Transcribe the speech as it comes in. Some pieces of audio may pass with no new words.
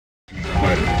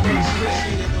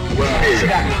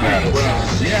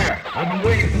Yeah, I've been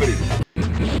waiting for this.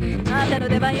 あんたの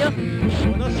出番よ。こ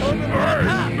の勝負の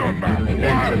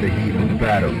Enter the heat of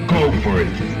battle. Go for it.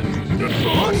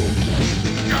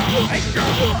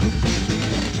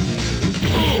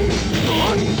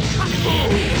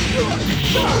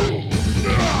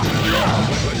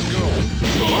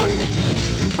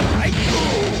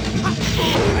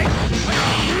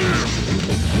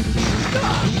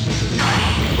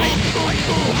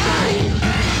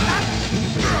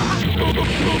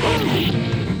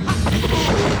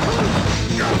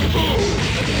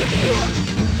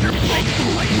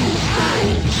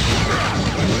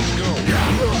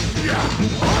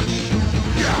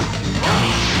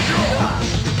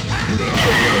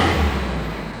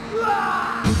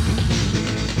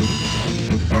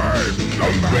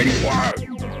 Are you ready?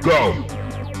 Go!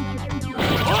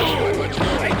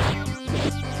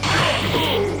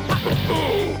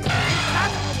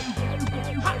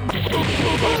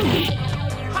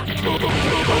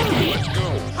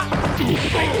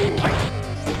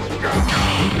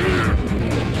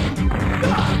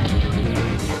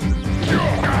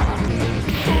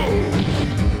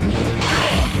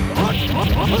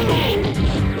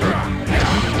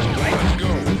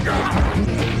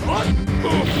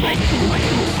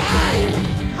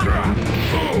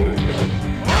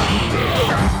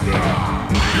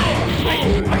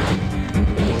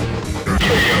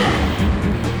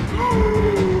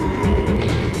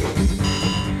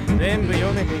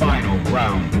 Final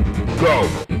round. Go!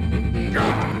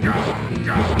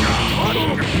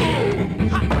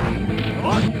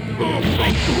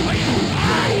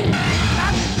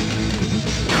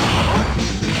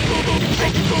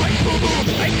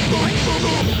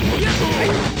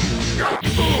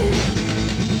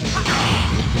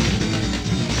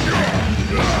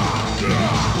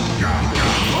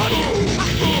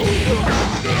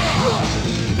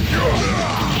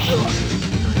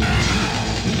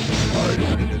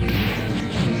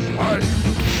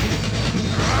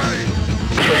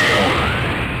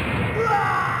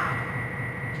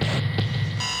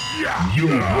 You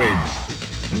win.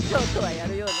 ちょっとはや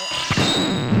るよね。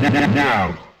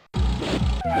Now.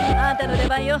 あんたの出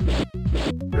番よ。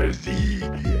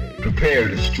Prepare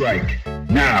to strike.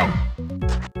 Now.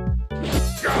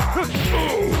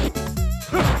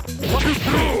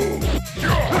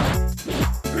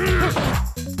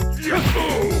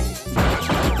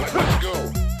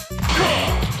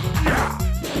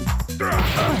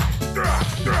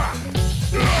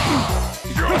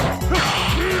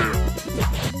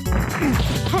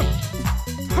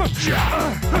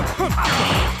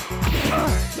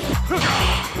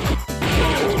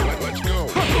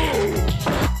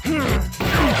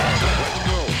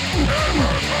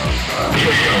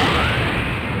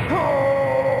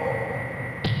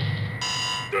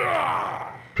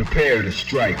 Prepare to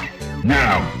strike.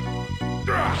 Now.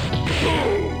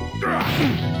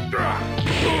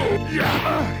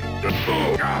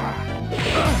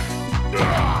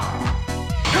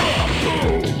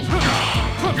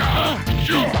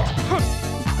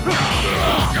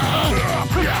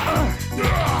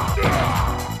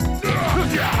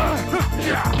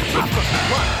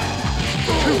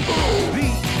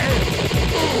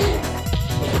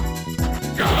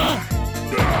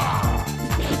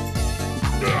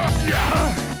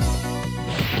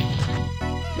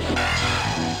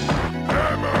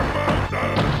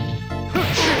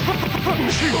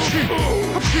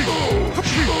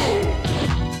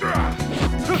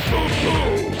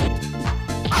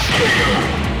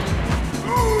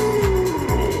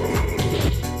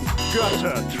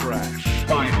 Gutter trash.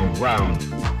 Final round.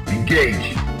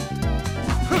 Engage.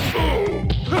 Let's go.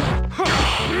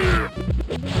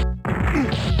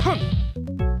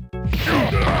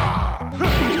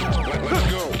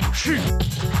 Shoot.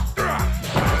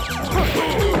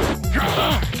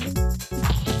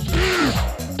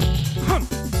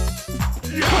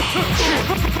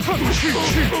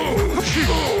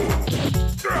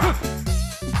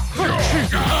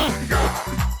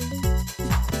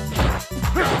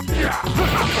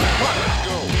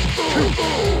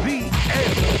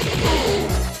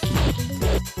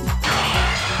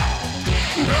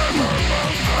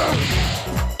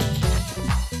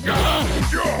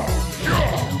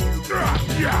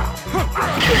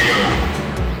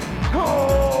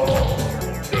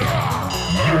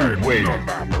 Wait. もう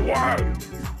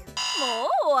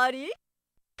終わり？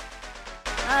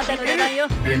あんたの出番よ。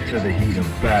 Into the heat of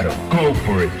battle. Go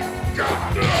for it. Let's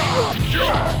go.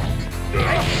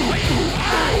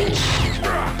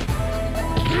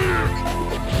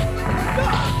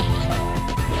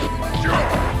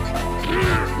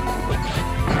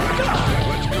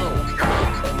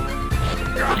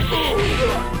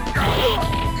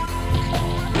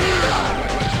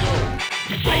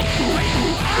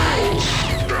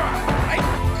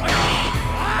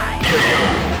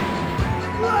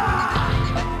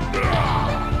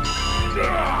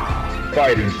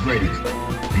 Fighters ready.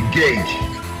 Engage.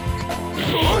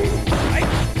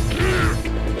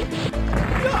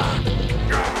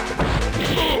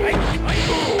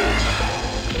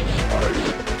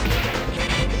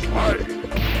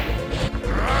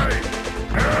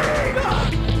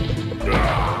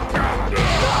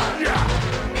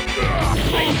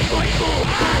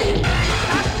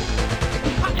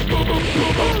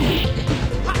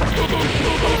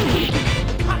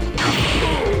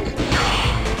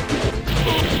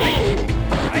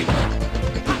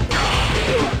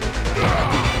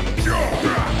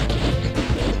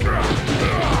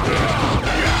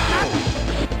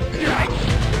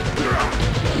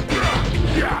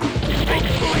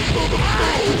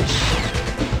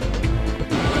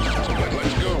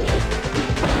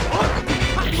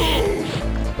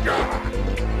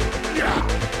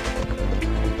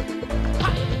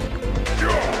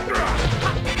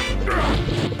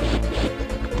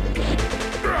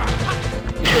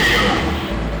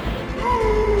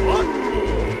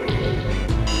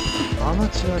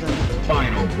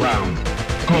 Final round.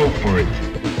 Go for it.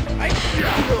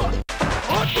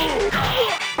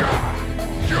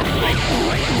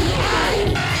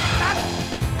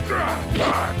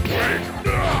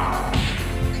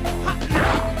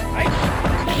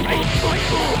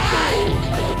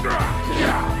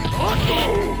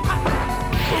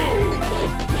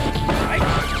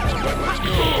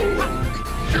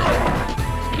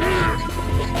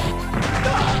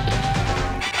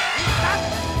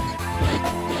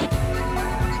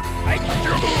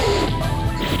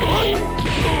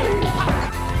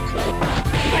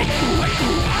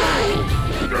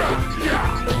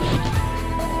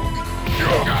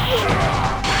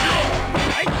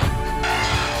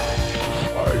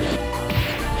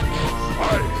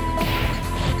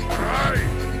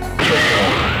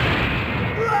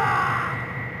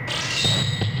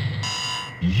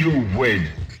 You win.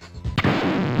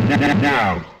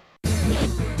 Now.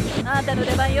 あんたの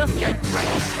出番よ。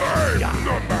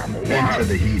 Enter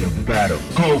the heat of battle.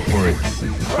 Go for it.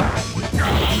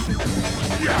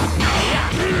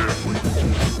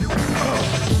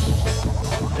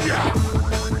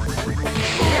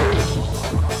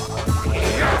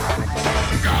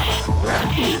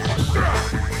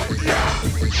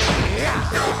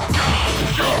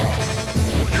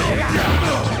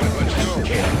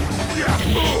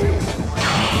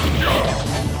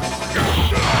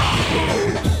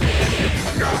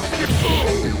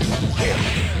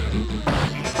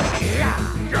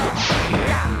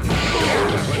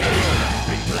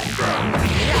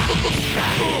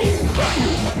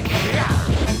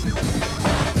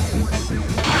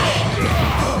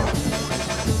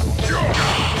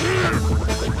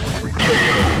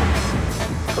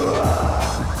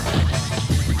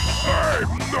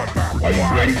 Are you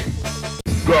ready?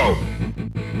 Go!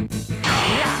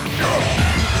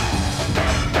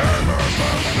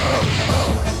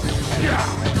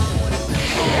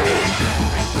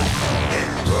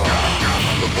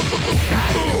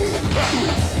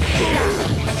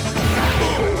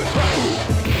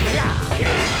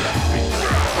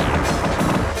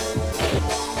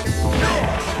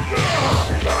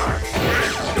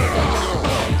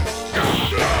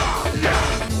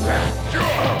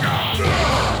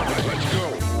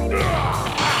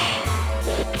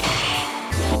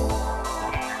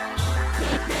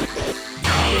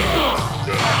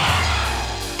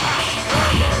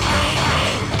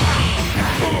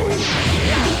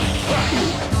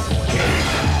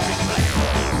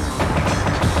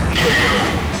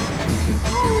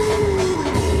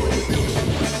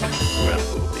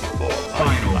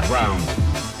 Round.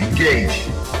 Engage.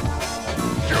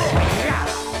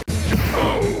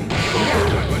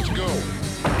 Let's go.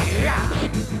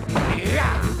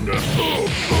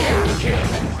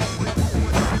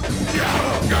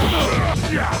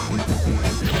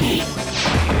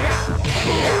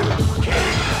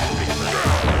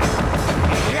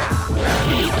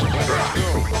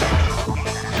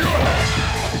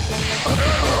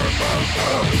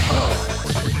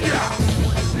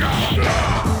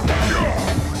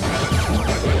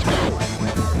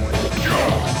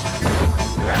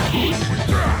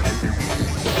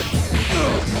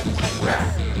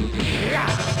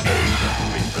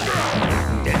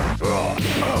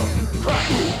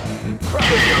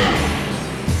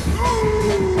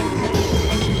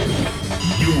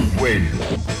 You win.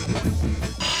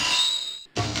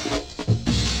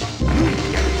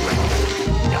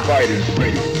 Fighters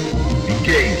ready.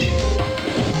 Engage.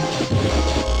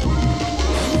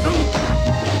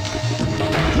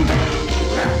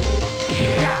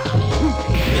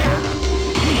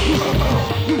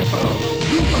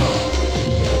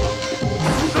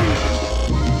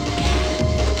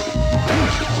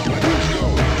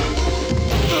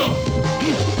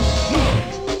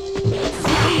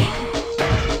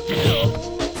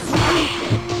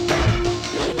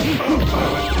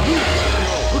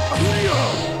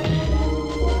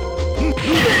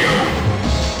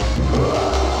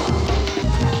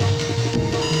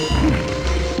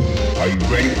 Are you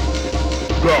ready?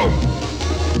 Go!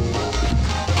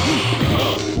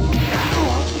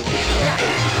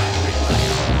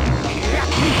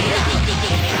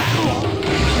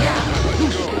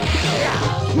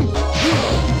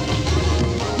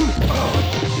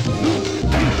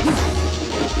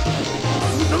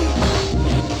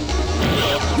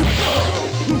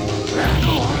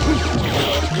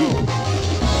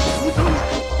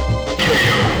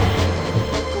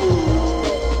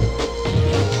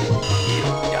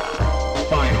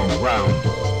 Final round.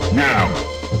 Now!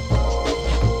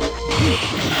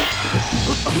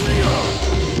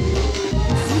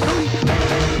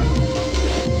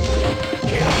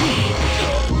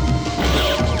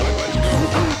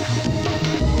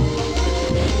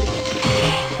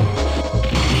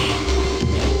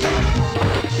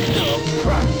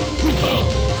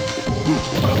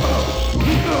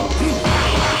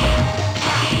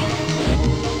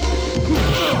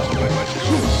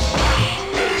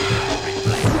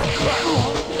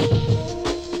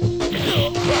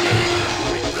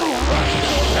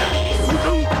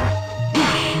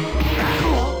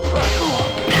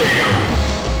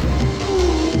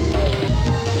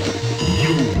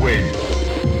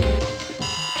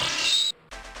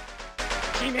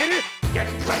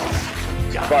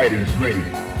 Fighters ready.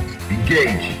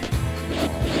 Engage.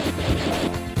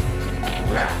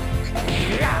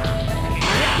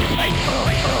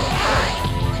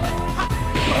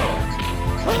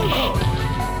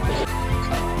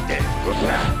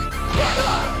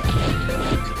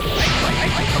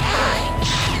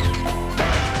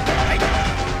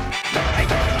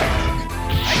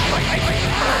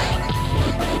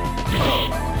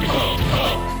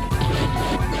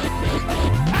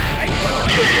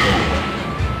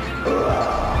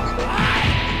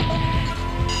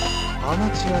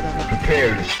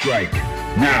 Prepare to strike.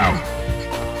 Now!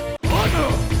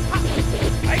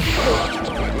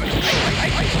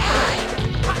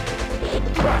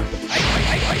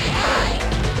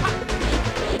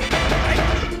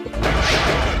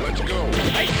 Let's go.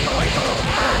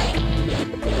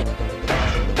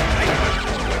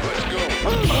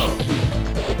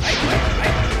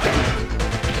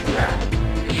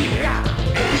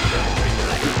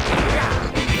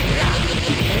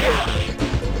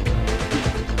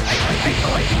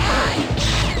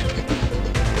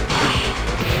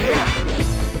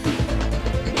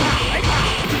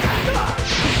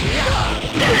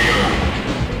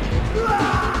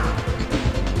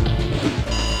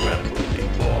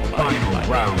 Final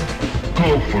round.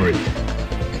 Go for it.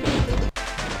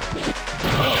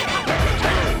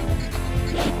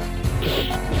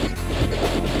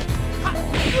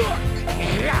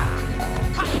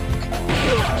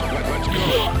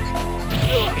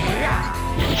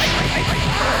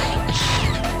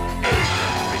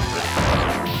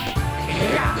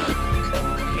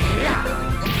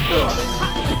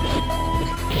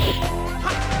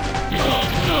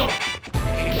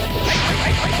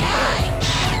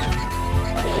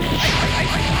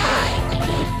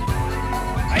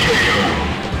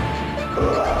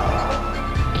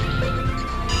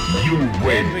 You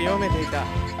win. 読めていた。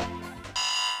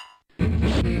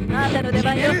あなたの出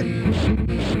番よ。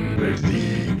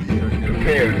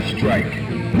 Prepare to strike.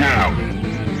 Now!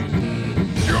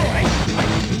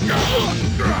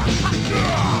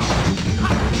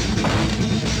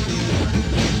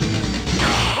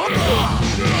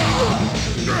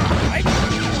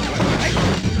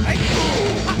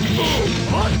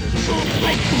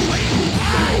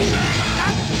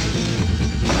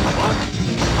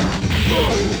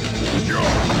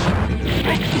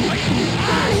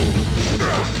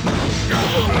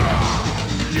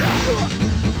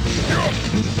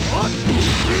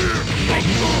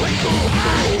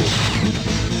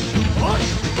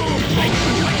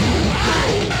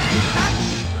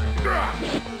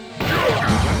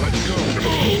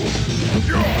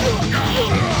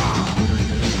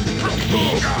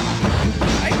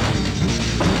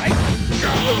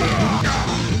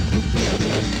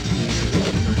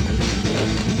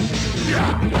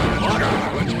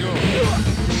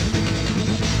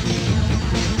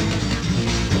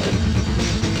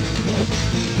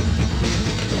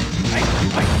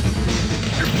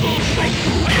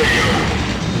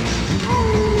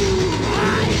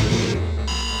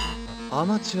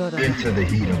 Into the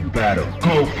heat of battle.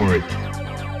 Go for it.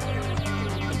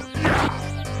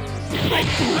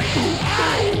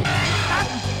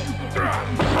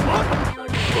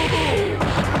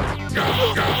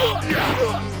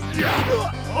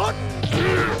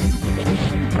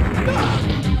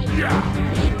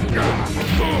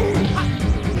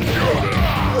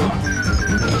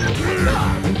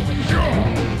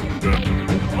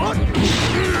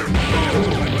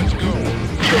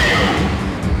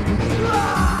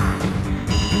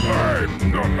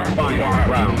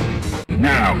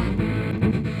 Now.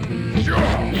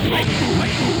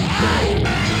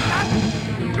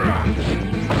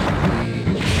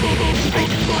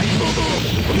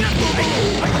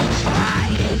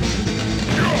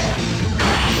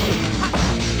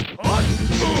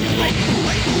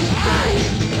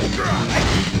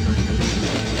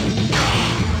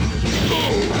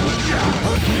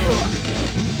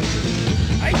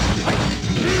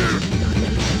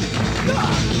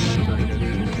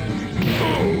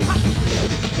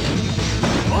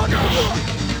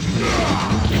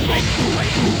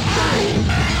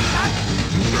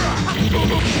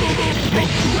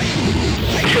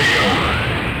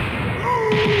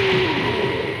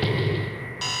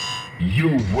 You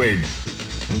win.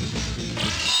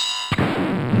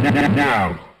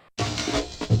 Now.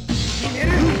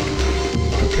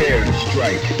 Prepare to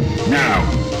strike.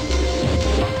 Now.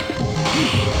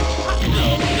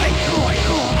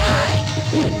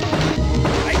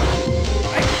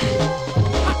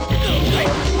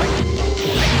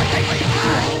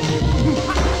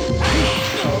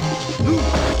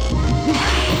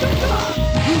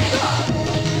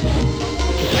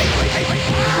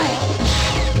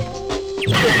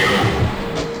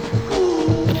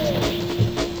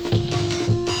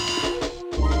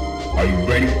 Are you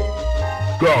ready?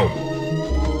 Go!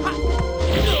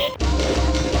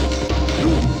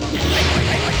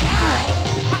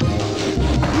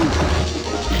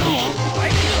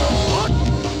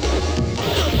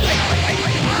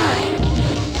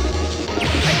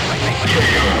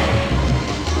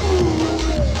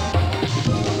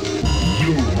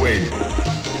 You win.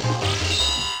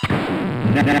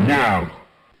 Now.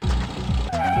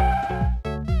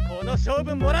 この勝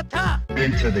負もらった。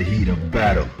 Into the heat of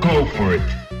battle. Go for it.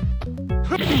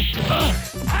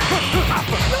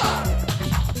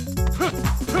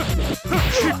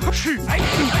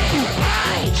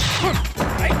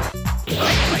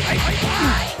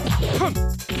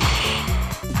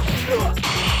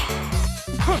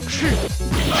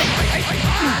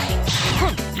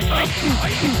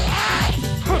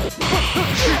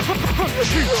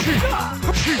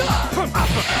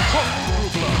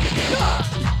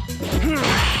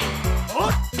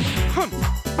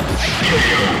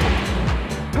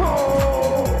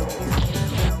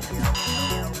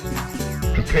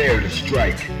 Prepare to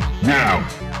strike. Now.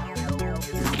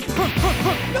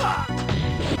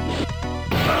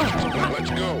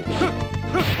 Let's go.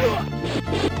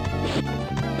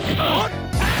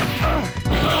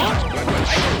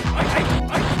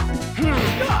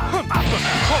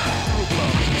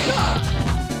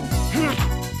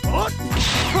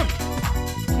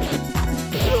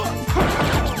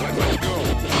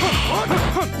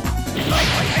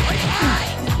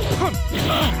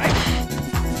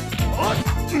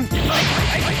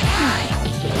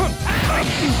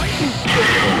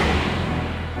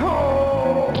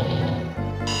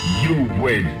 You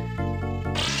win.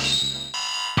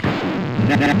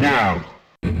 Now.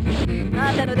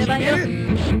 あんたの出番よ。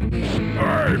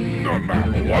 I'm no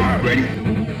matter Are you what. ready?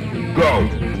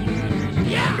 Go.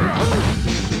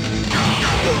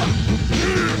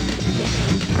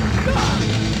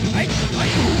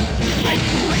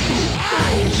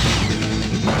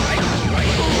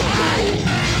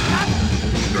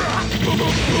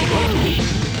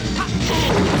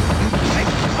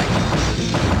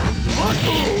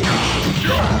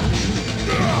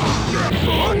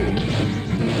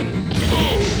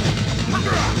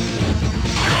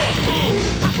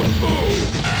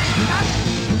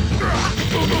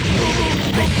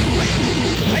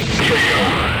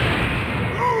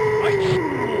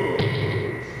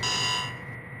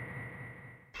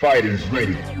 Fighters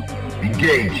ready.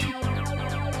 Engage.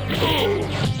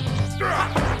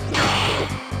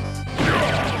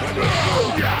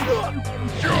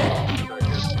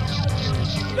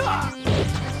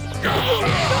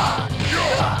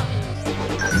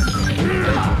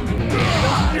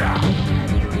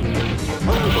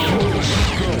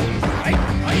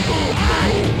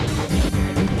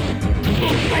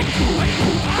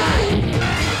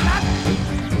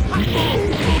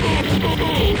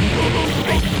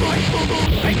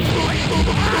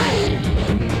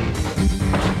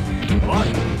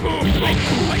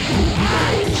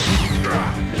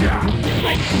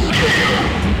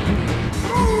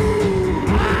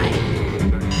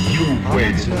 You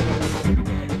win.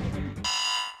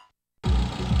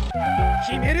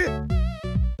 決める。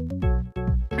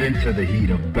 Into the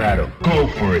heat of battle. Go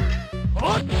for it.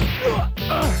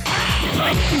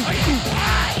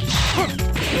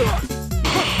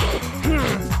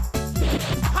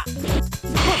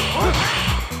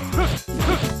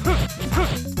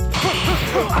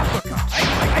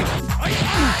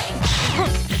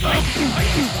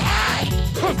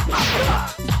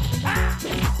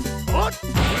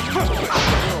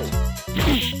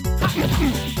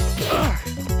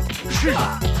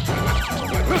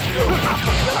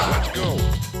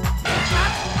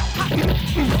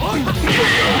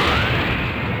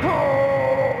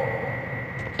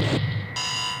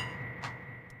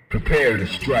 Prepare to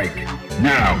strike.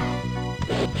 Now!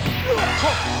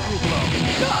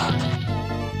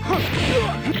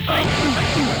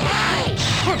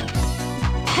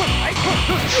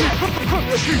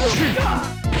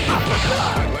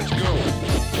 Let's go.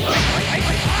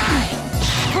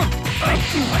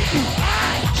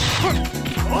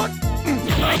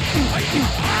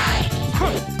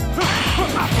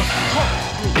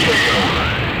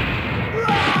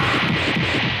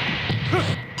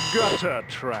 Gutter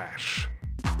trash.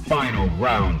 Final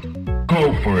round.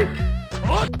 Go for it.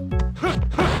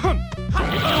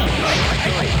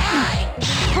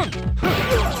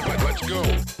 Let's go.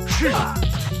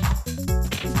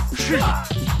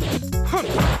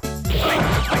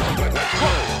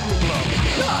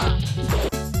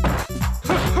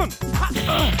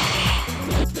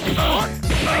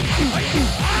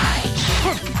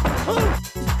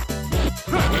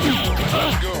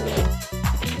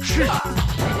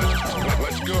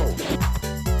 Let's go.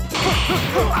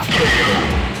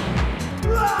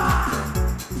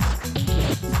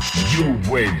 You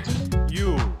win.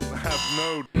 You have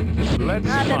no. Let's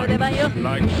あんたの出番よ。 fight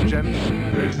like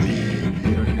gentlemen.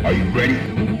 Are you ready?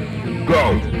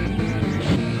 Go!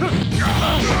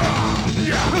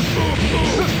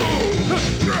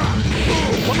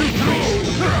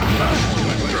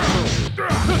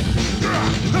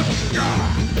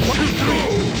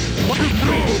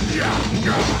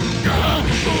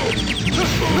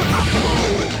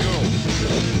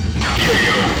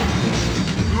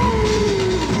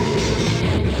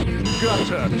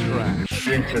 Gutter trash.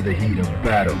 Into the heat of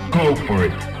battle. Go for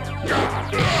it.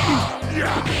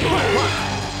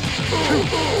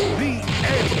 The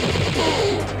end.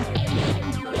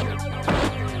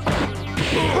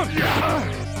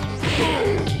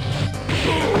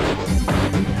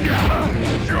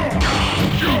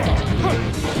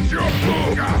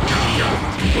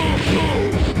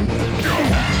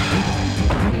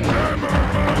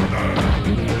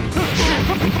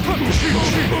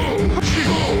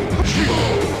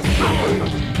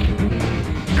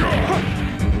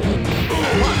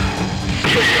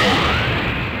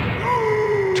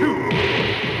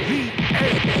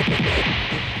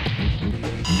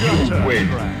 You win.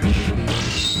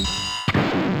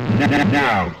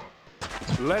 Now,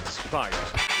 Let's fight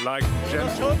like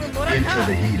gentlemen. into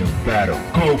the heat of battle.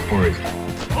 Go for it.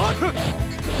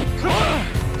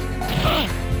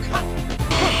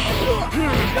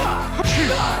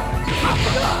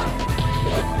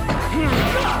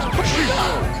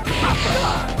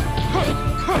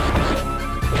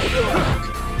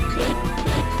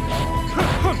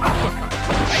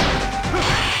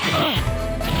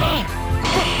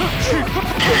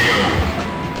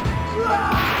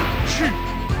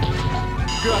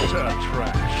 Gutter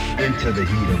trash. Into the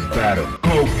heat of battle.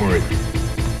 Go for it.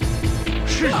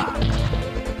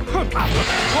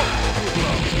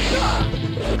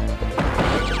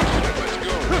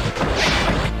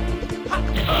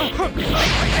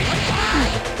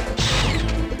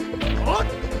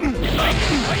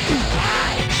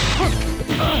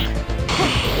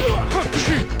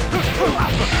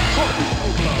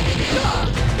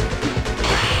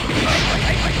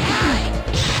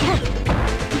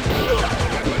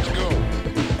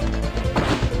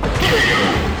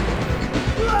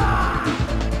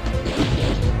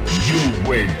 You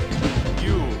win.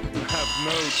 You have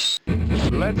no.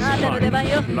 Let's あんたの出番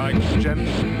よ。 fight like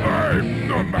gentlemen. I'm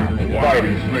number one.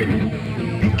 Fighters ready.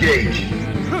 Engage.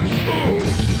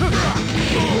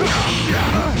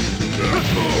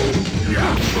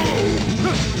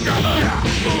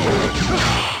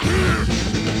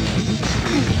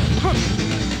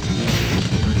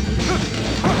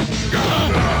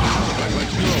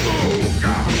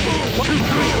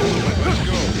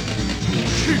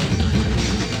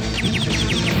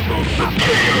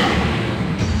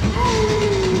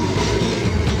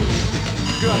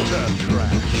 Gutter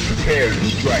trash. Prepare to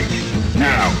strike.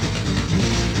 Now.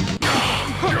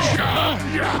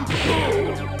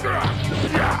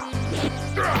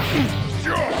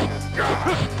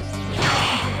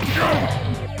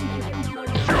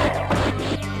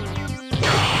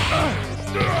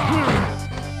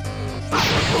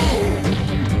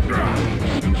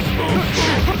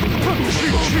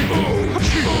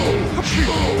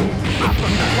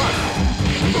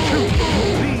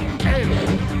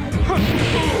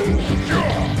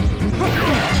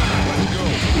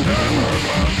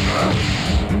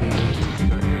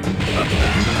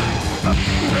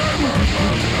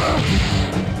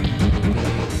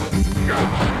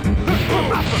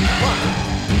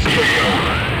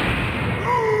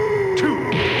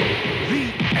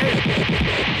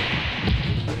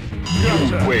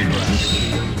 Gutter win. trash.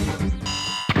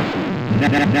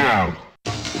 Now,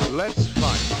 Let's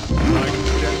fight. Like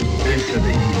gentle. into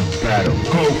the heat of battle.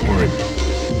 Go for it.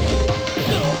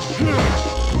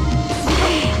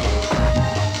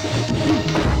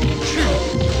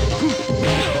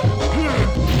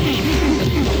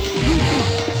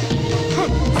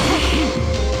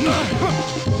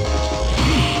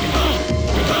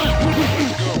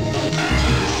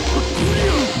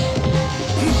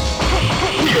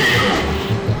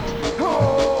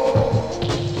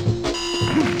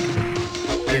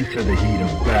 Into the heat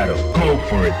of battle. Go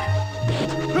for it.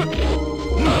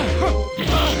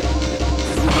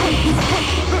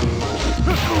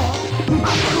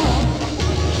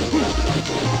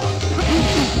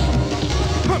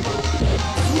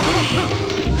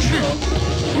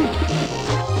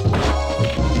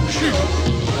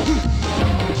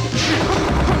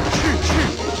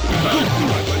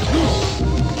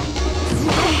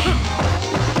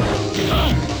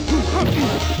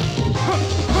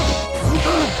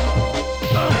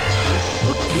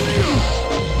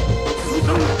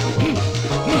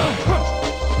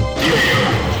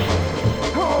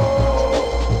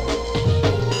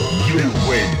 You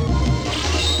win.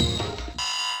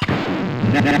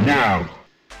 Now,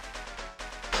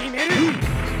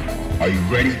 are you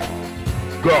ready?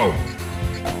 Go.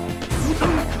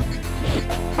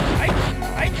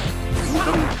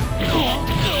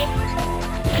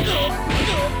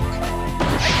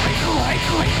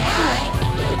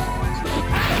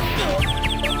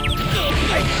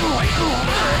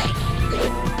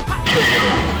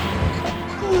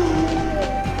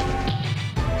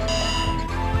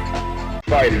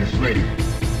 Fighters ready.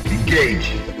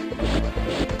 Engage.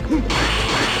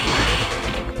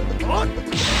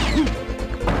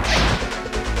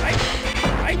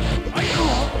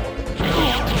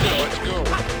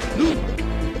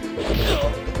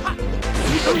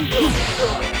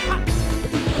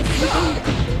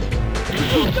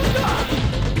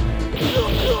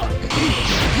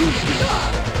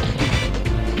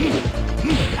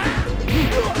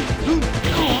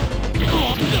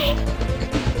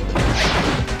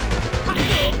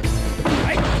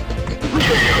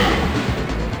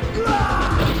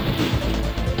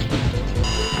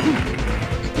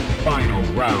 Final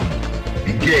round.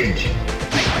 Engage.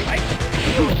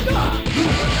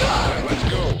 Let's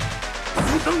go.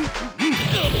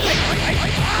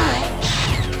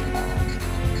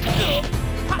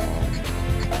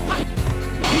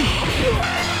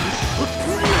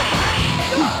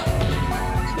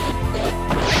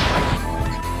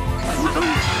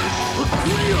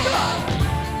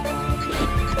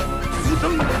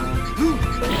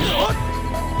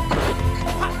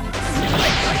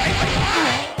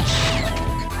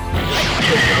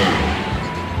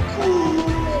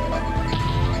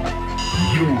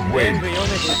 You win. 全部読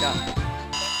めていた。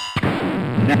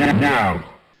 Now,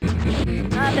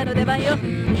 あんたの出番よ。こ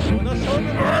の勝負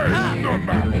の I'm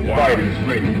number one. fighters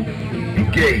ready.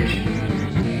 Engage.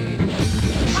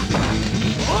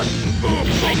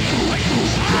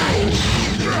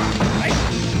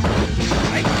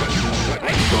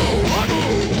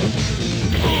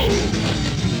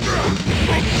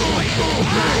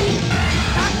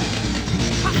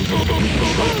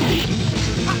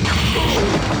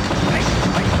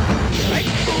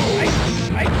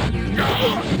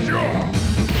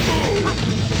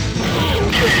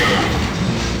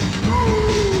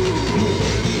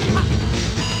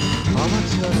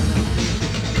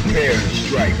 Prepare to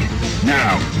strike.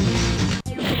 Now.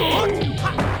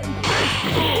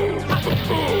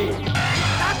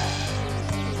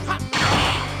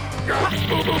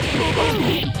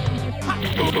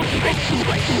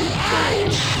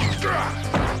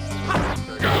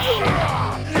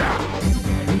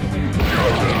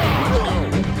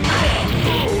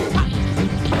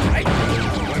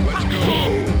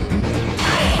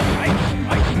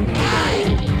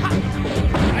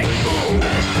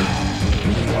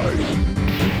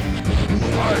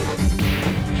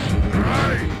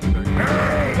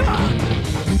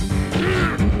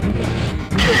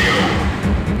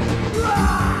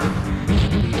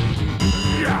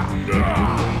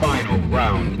 Final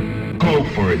round. Go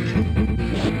for it.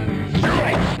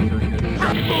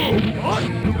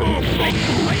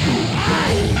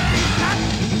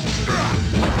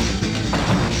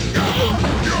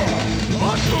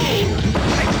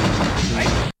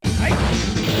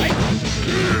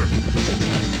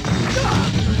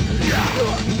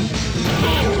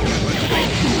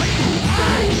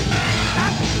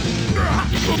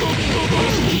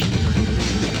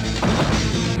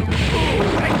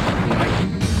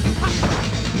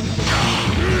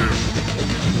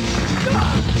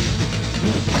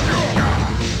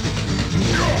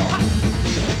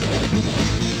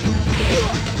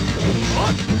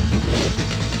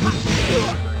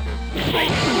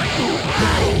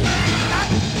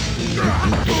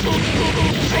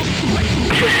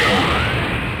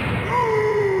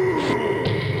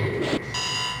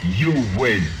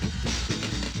 win.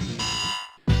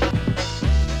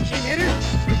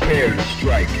 Prepare to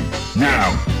strike.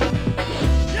 Now.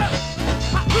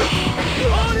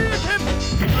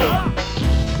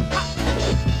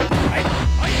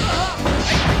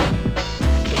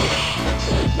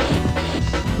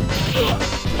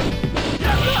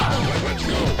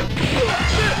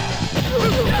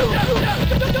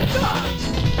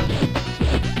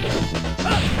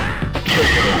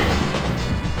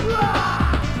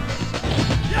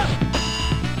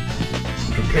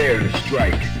 Prepare to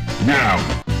strike.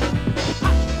 Now.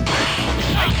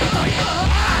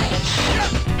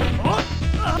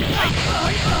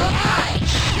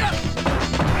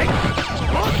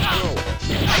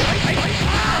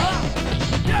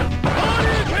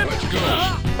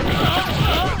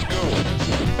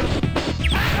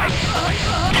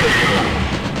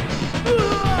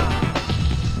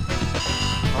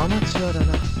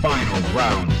 Final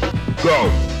round.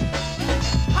 Go.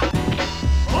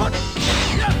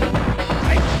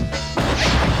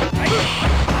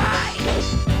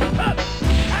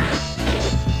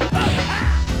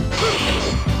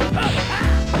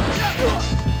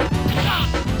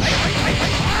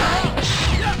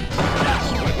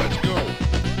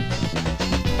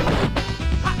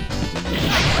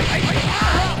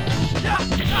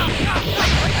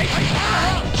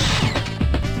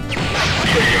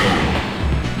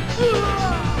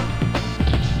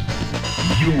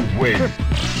 You win.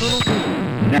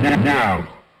 Now.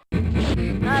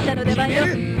 あんたの出番よ。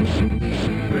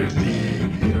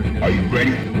 Are you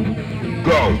ready?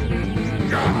 Go.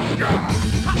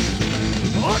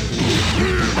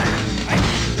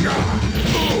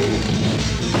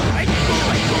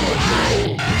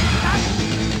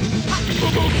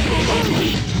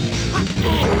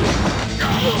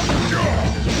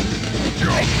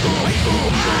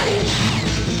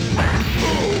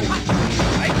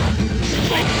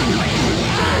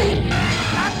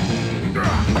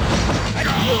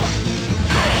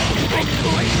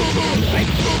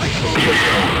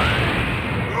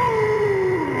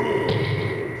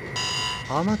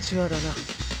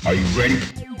 Are you ready?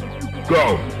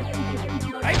 Go.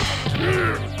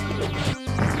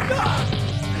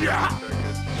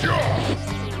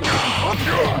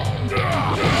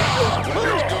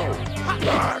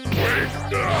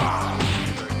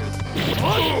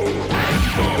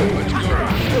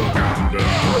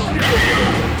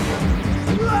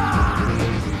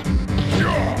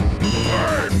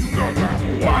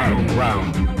 Final round.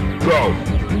 Go.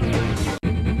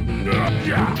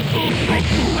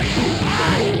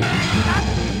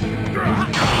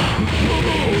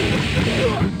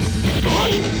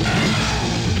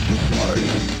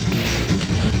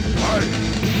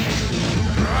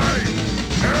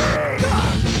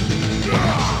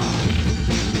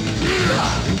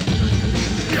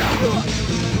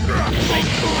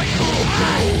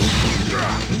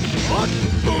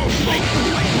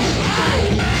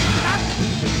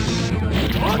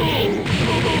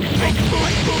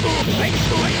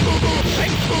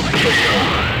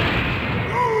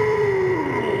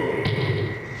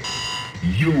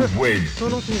 You win.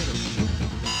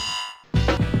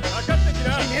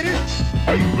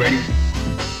 Are you ready?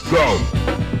 Go.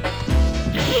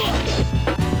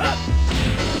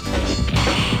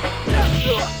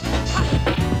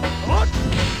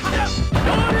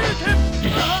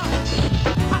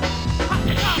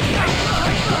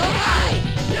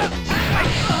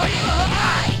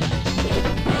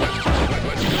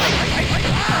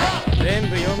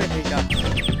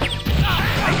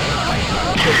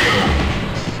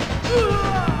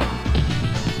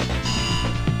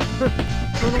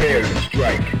 Prepare to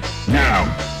strike. Now.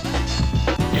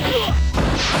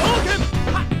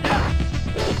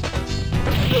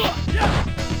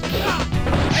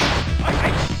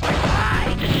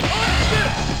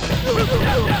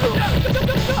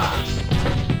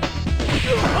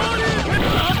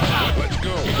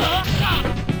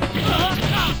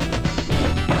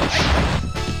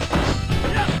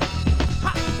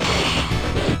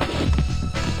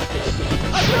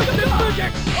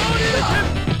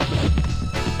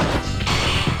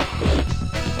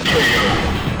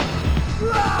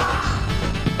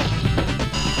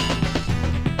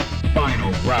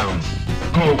 Final round.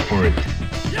 Go for it.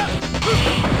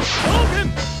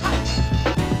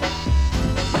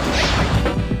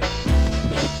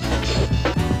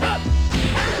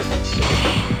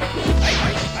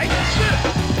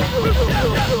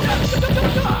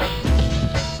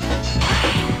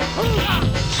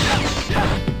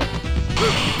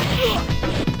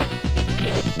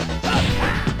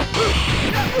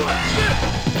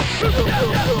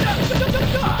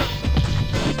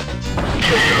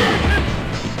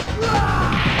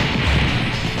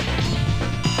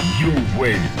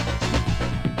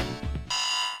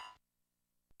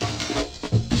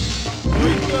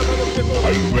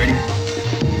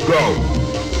 Go!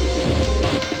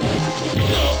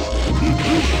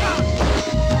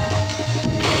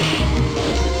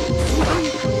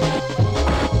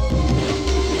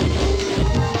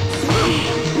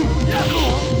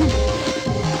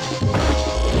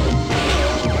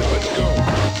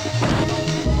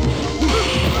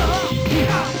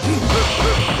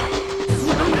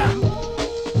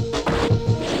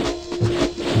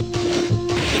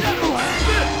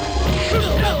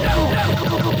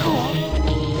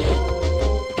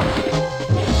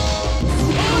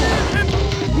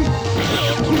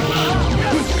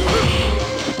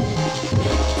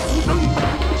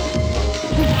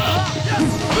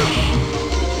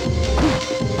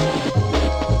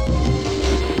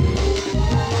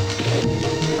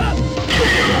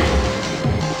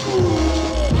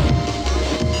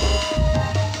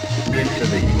 Into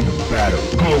the heat of battle.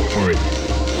 Go for it!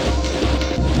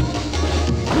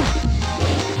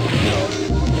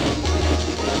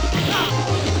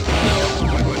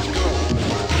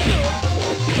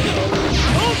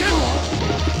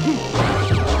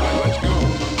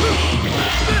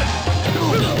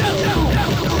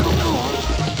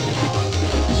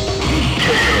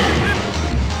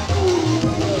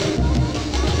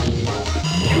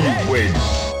 You win!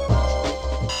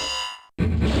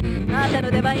 あなた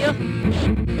の出番よ。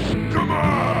 Come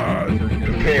on!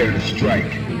 Prepare to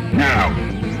strike. Now!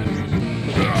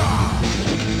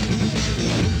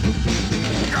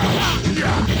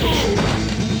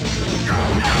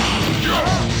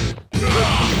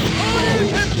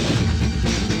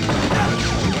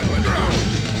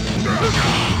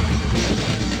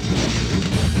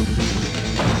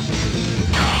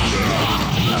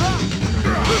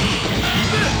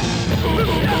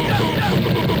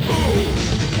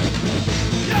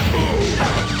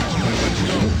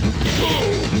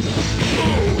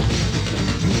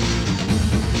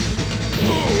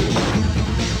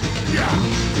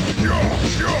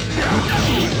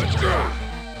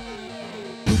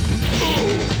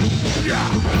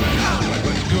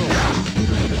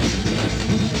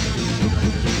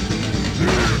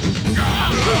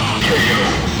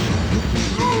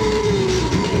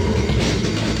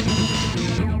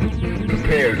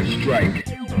 Prepare to strike.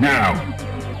 Now!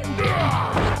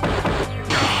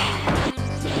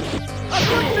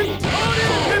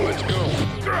 Let's go.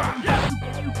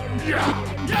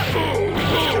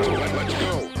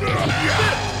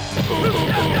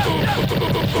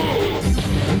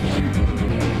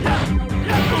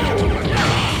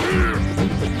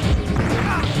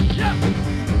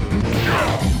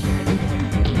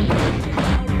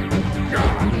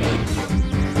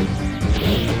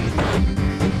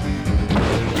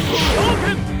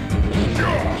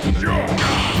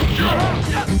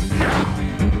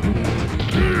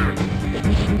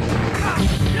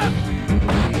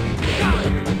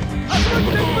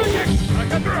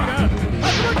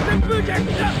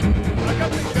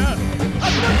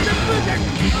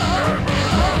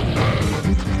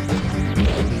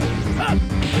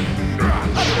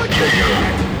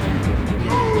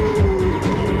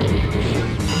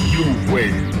 You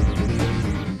win!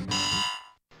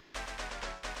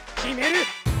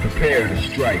 Prepare to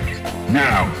strike.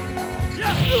 Now!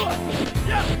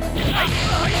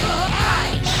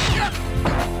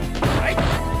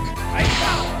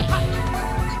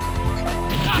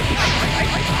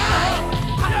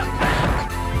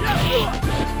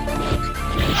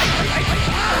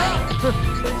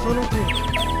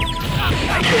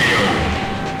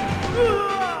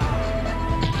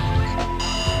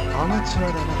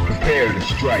 Prepare to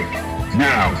strike.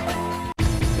 Now!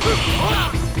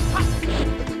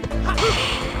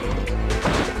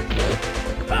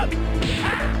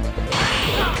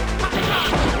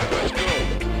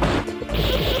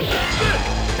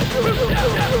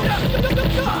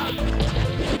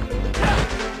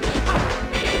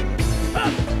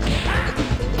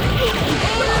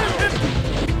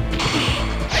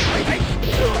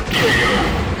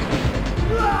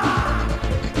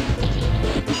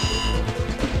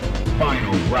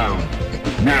 Final round.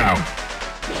 Now!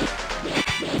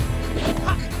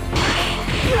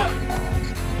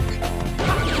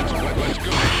 Let's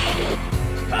go.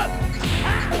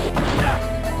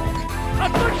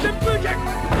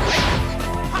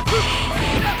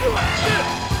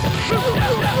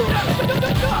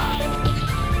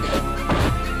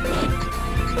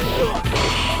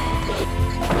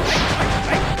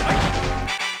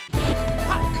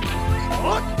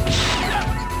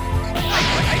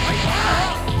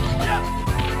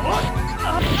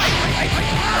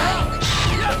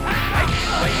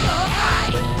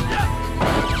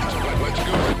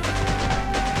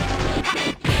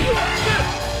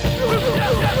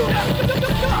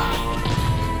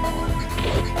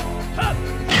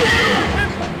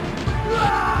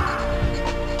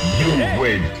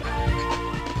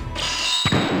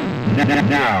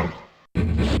 Now.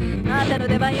 あんたの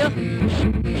出番よ。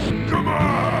 Come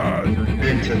on!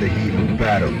 Into the heat of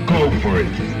battle. Go for it.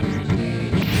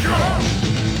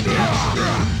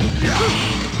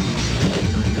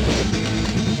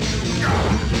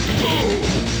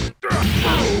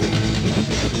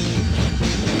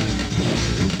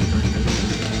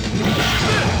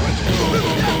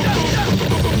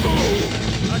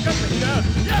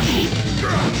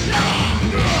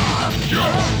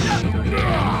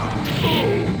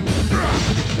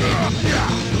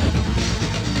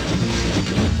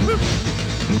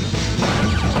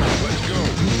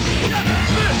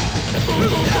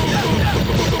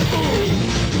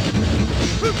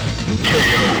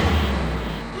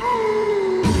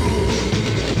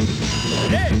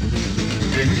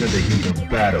 Into the heat of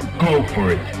battle. Go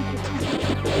for it.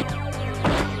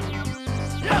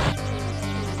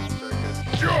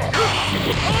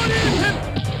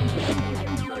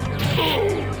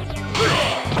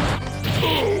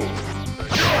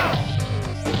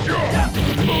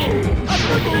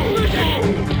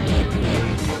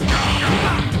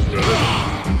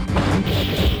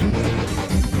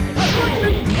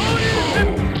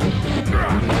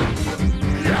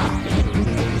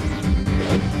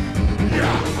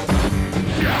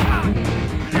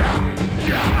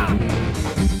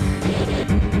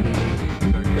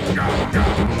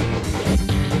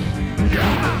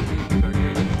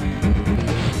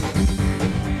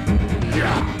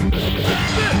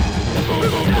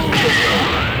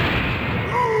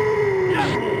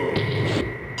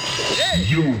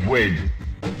 You win.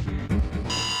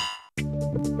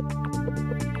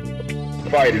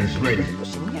 Fighters ready.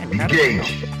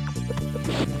 Engage.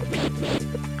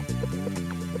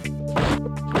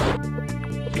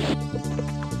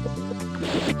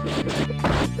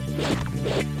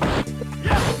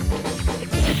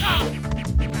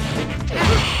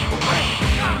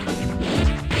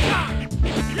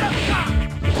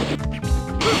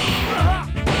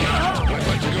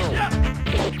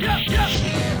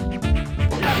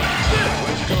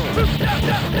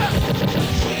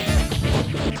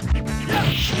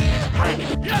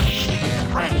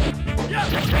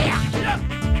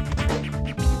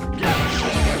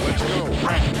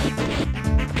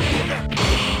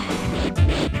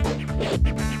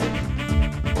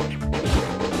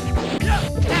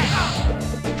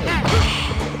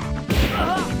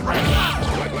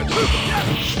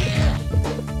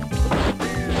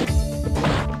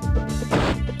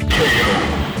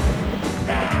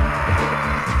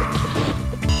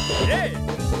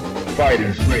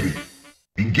 Fighters ready.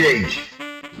 Engage.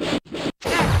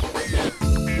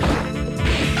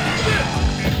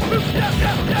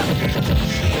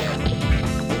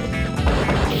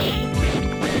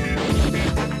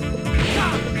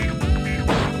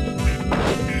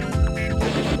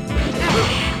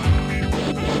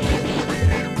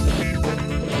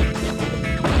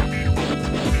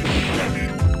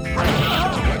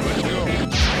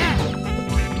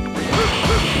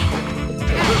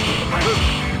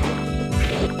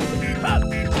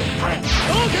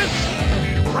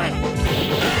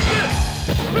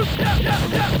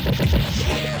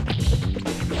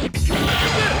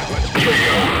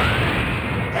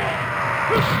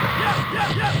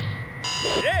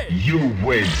 You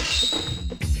win.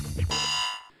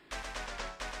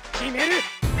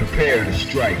 Prepare to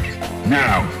strike.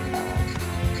 Now.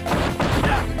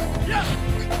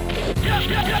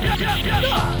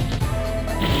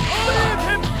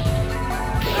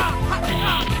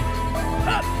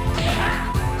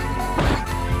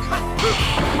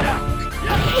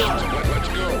 Let's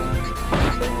go.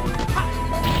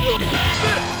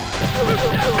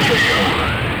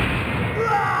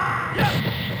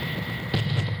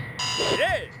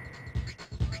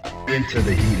 Into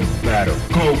the heat of battle.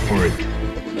 Go for it.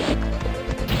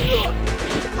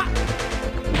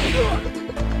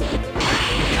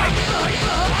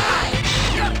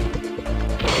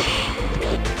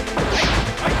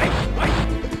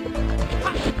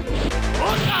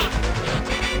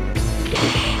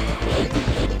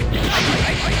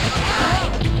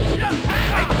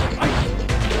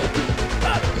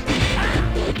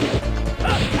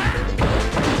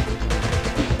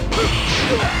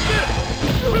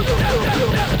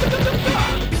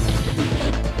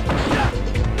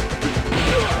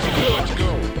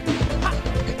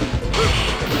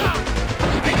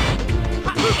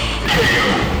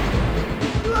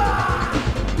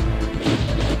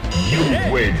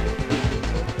 You win.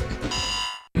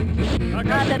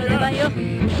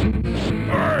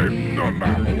 I'm number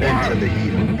Into one. the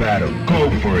heat of battle. Go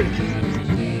for it.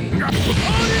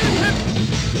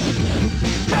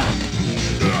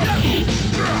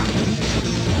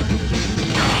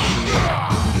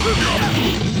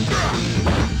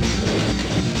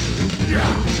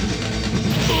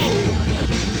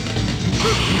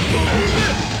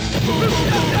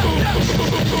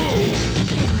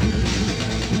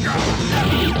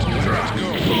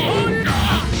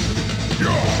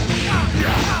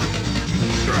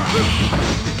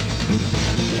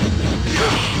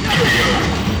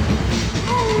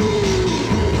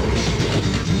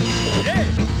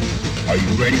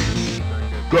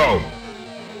 Go!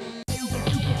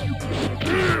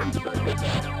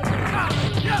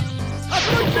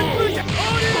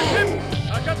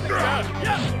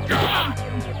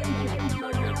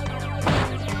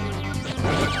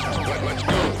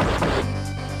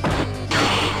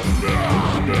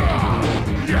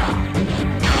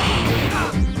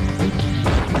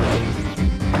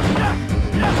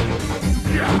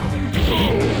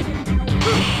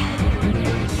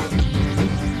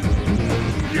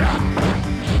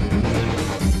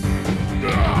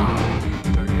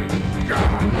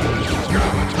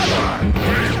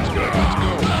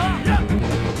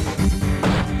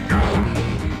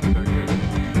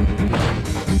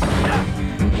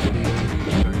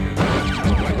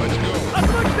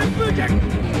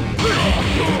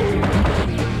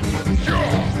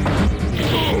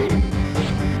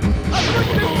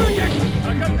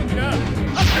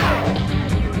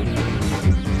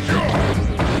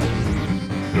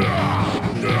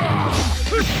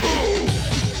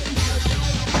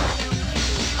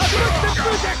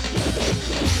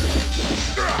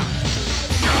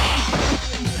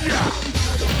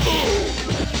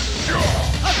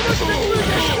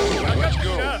 Let's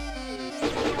go.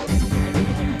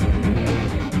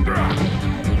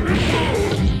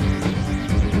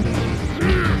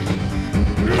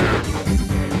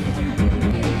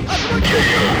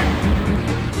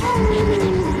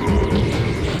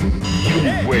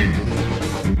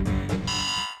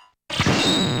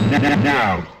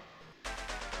 Now,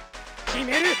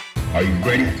 are you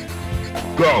ready?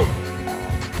 Go!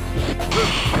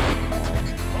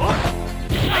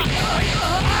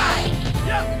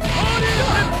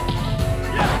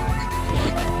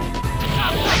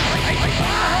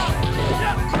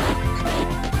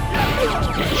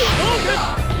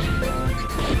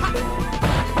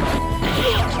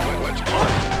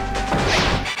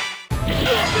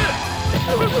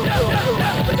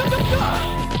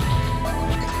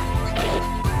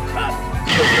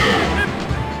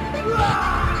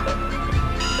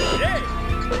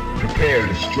 Prepare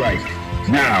to strike.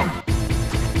 Now!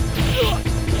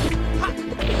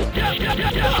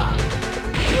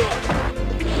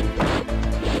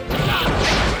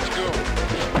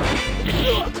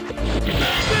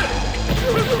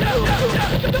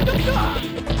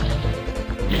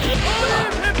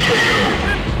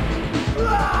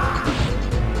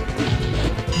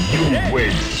 You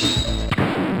win.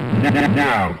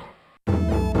 Now!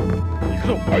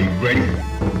 Are you ready?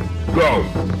 Go!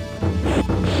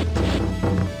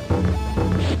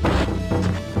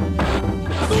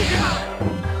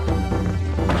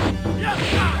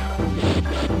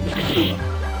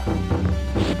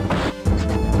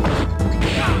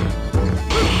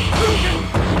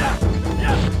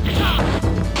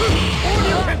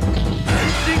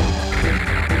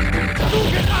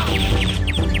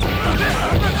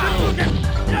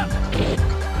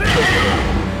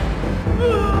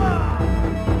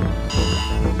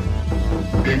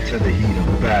 Into the heat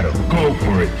of battle. Go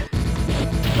for it!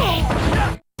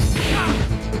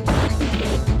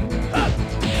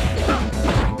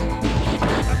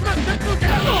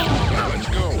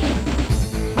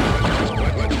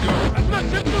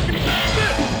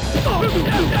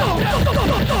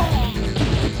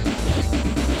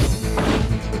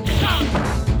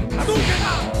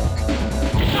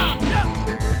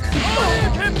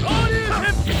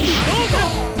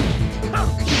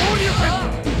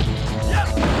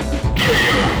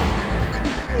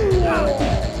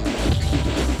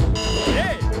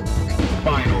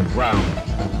 Final round.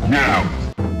 Now!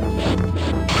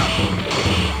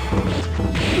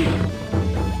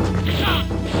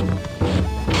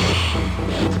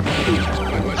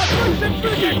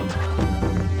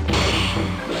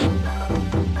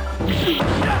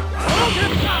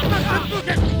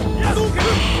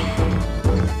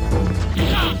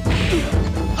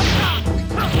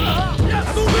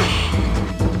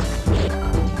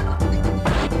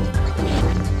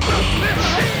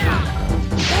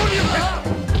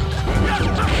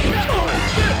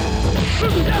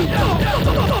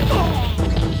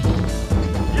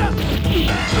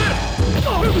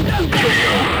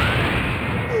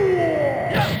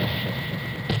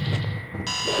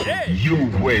 You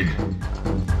win.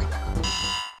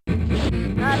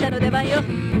 あなたの出番よ。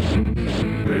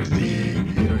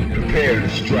Prepare to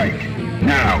strike.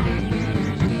 Now.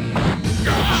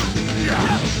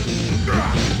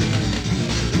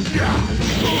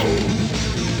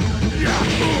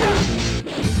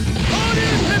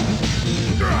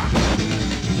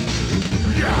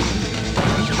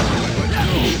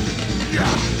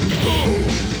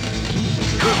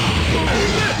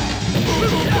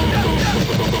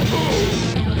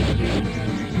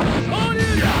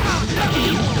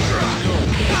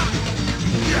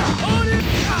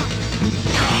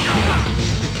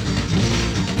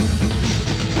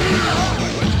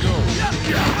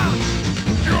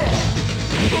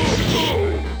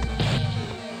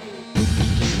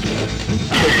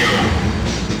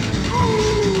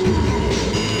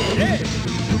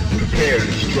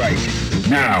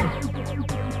 Now.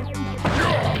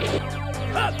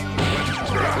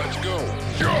 Let's go.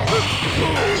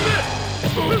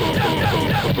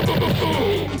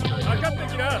 かかって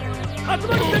きな。発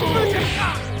売してくれ。かか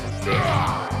ってきな。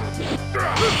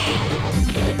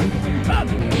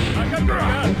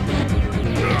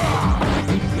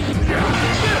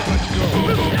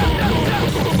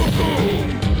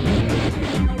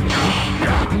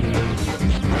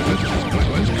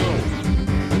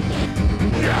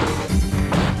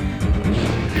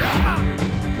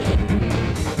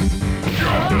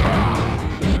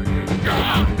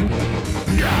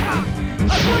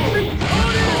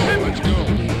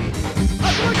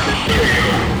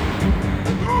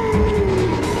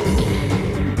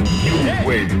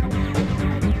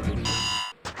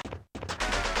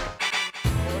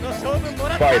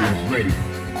Fighters ready.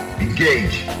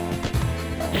 Engage.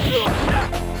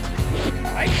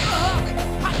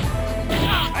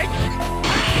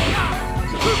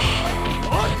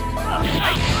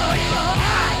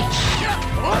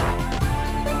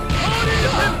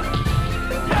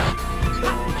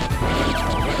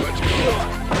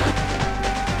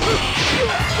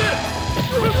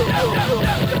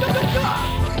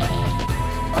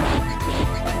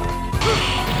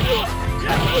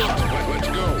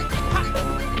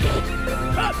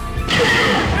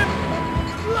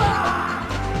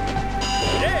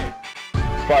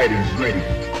 Fighters ready.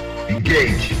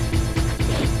 Engage.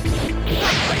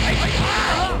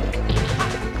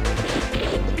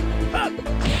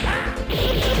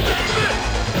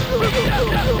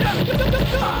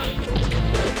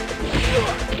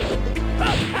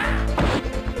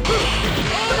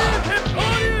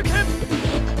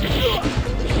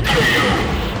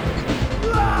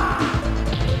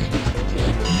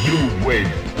 You win.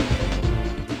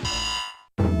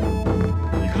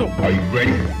 Are you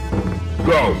ready?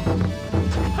 Go!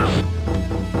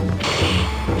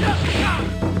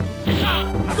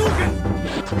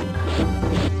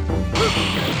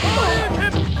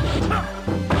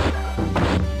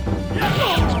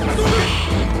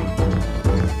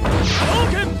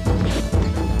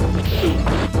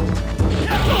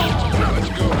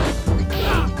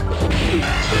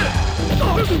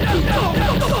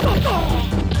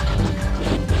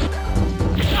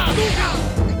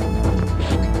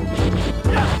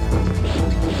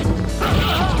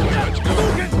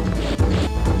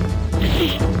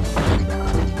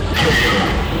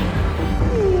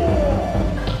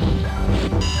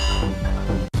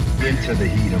 Into the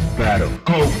heat of battle.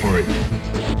 Go for it!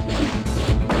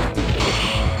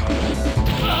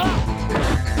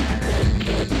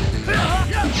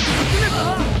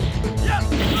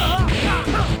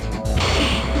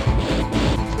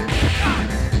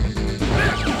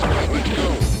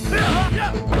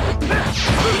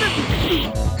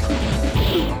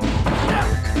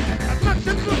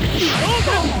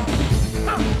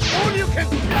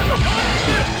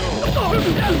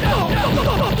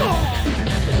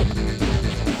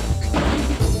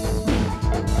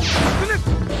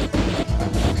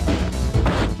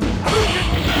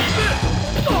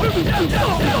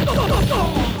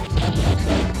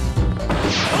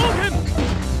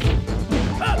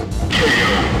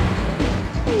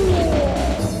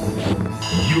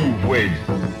 You win.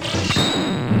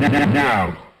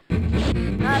 Now.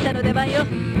 あんたの出番よ。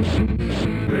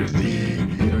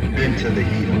 Into the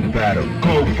heat of battle.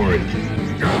 Go for it.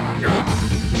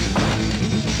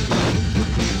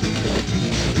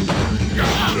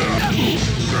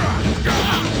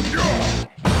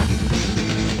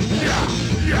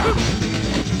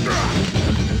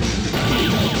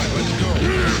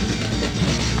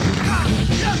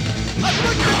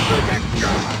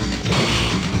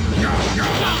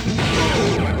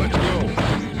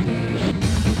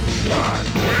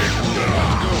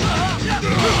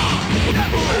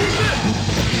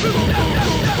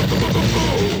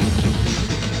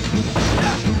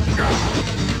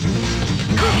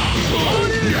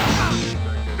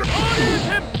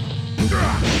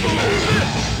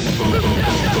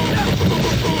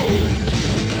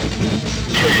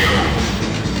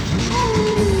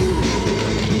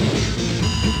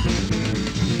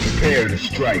 Prepare to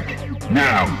strike.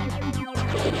 Now.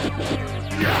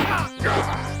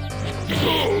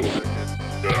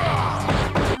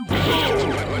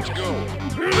 Let's go.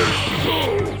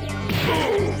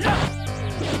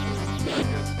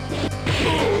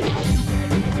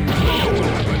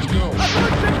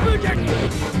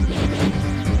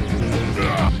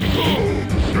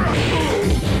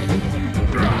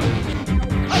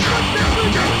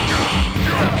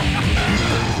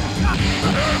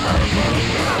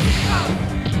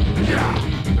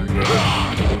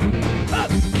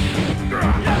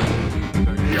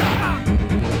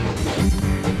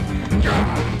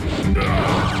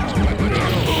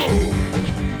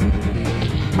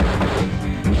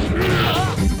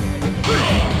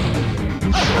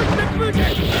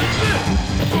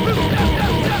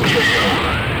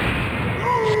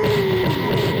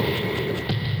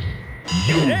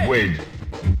 You win.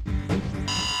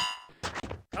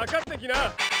 かかってきな。こ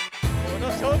の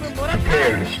勝負もらった。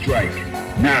 Prepare to strike.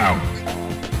 Now.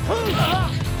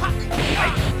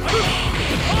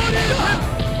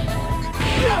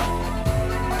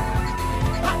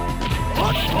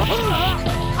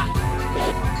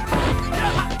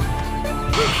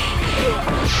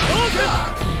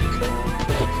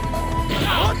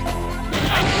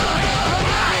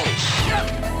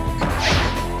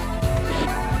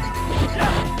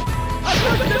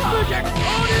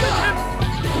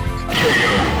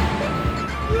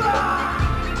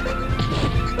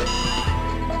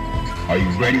 Are you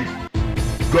ready?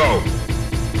 Go!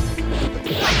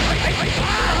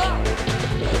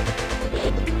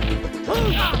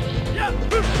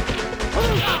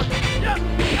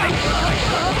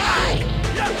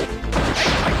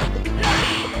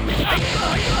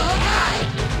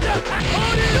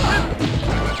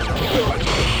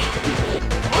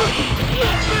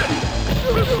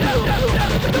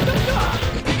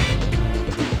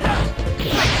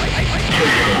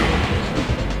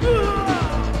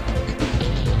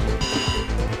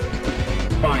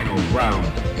 Final round.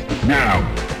 Now.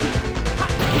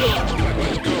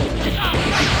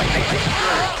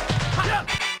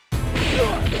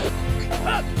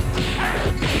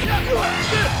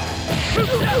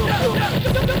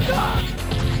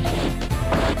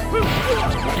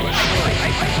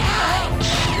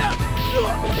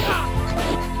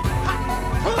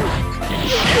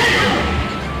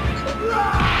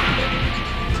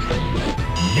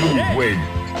 You win.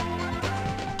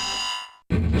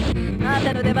 あな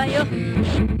たの出番よ。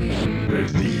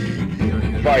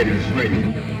 Fighters ready.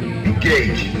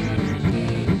 Engage.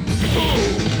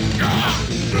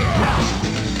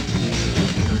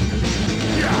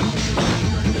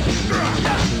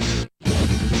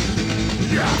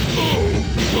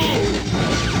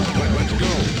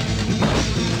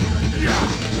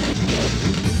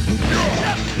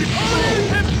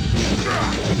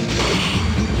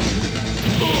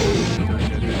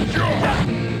 Let's go.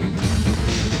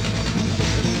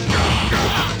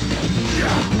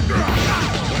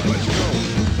 Let's go.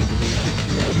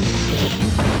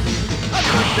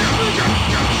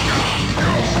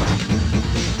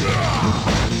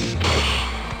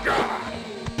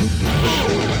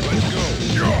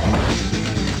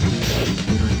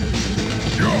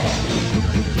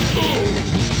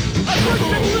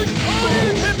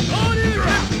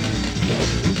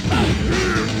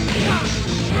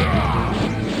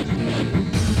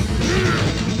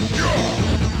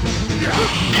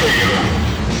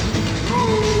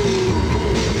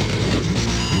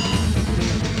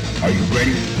 Are you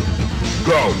ready?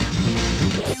 Go!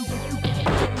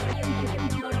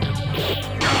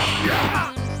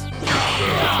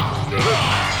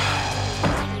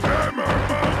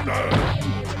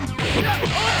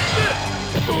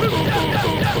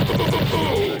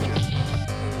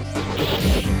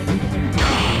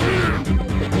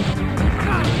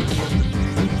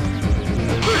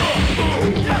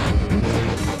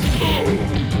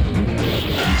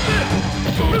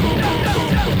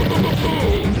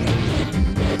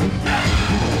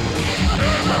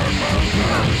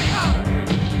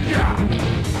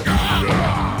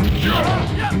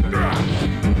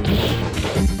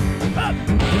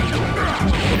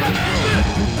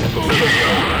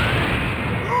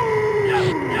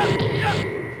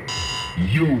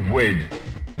 You win.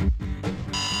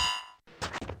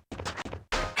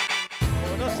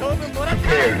 この勝負もらった。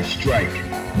 Prepare to strike.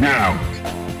 Now.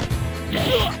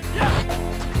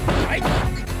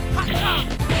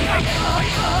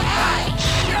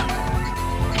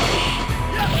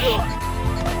 Let's go. Let's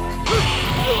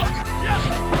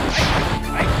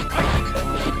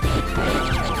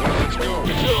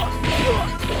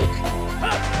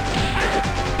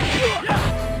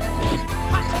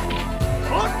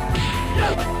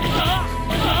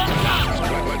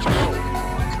go.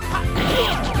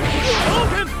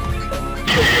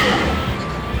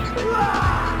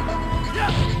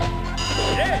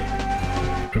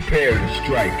 Prepare to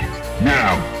strike.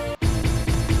 Now.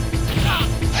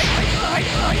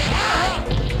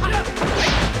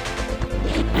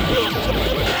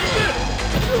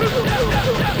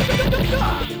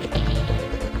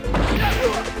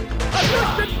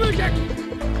 Let's go.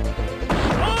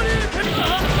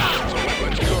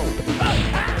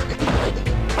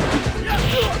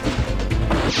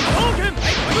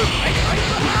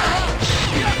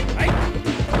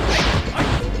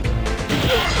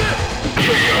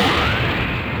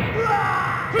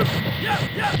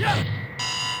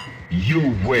 You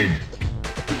win.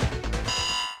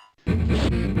 あ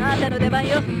なたの出番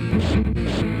よ。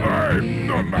 I'm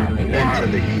number one. Enter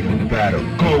the heat of battle.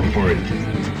 Go for it.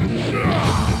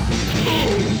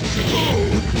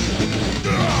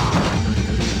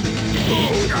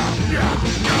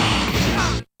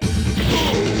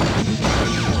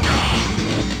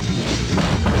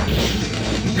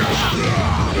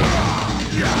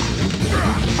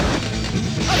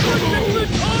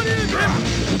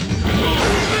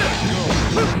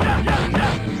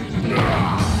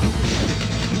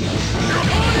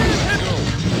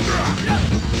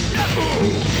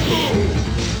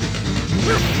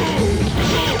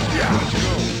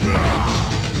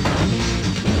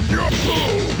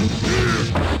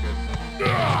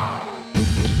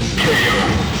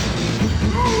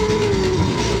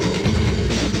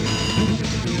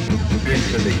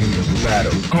 Into the heat of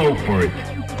battle. Go for it.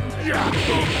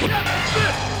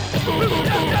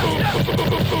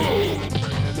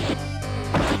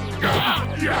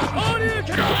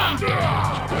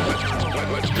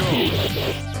 Let's go.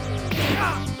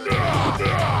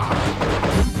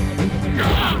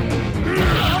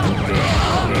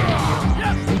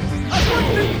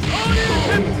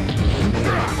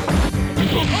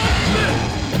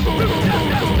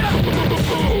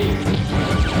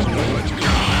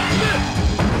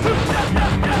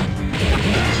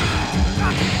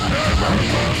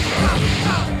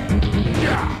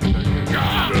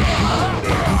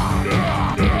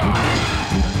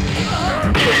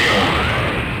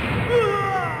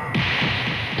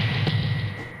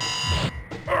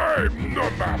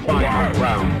 Final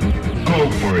round. Go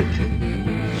for it.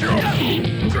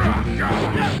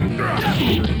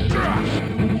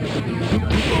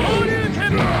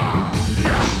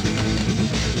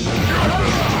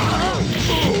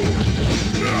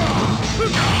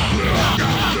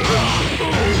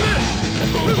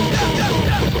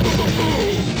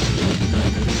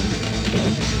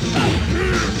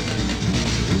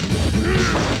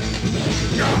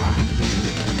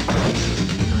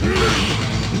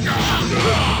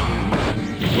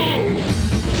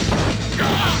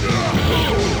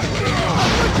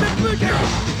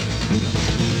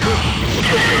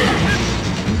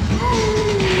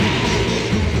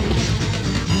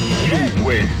 You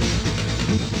win.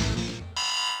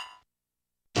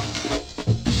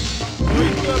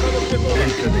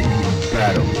 Into the heat of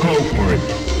battle. Go for it.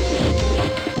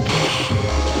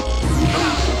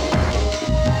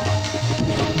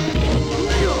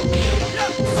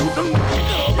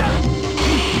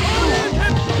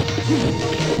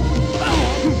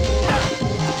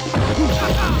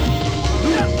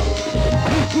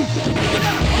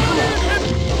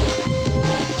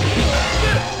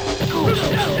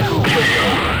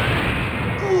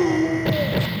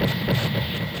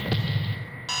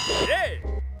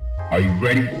 Are you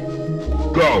ready?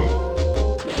 Go!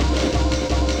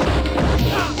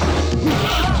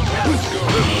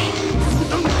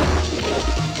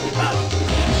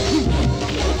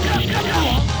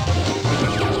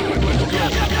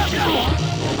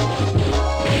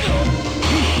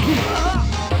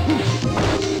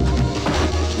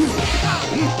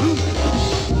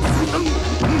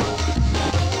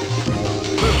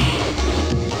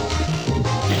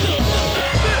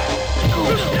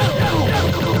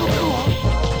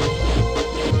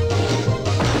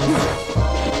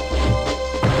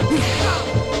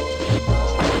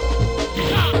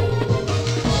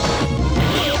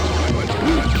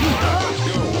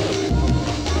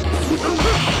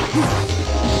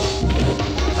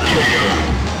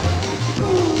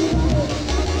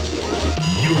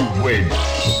 You win.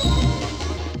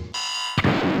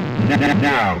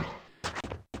 Now,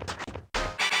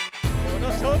 この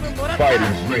勝負もらった。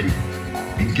 fighters ready.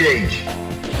 Engage.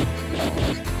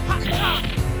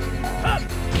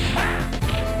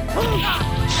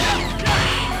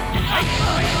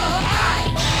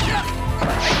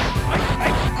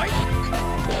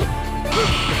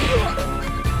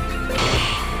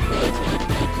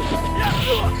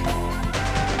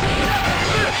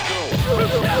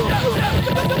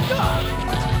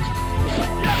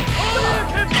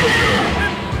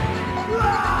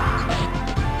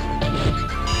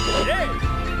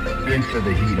 Into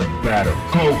the heat of battle.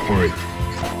 Go for it.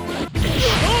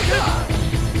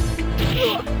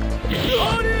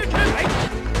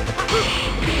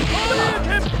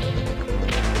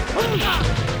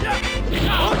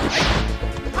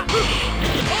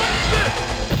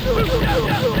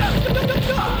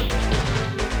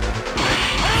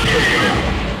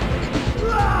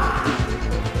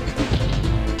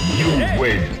 You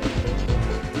win.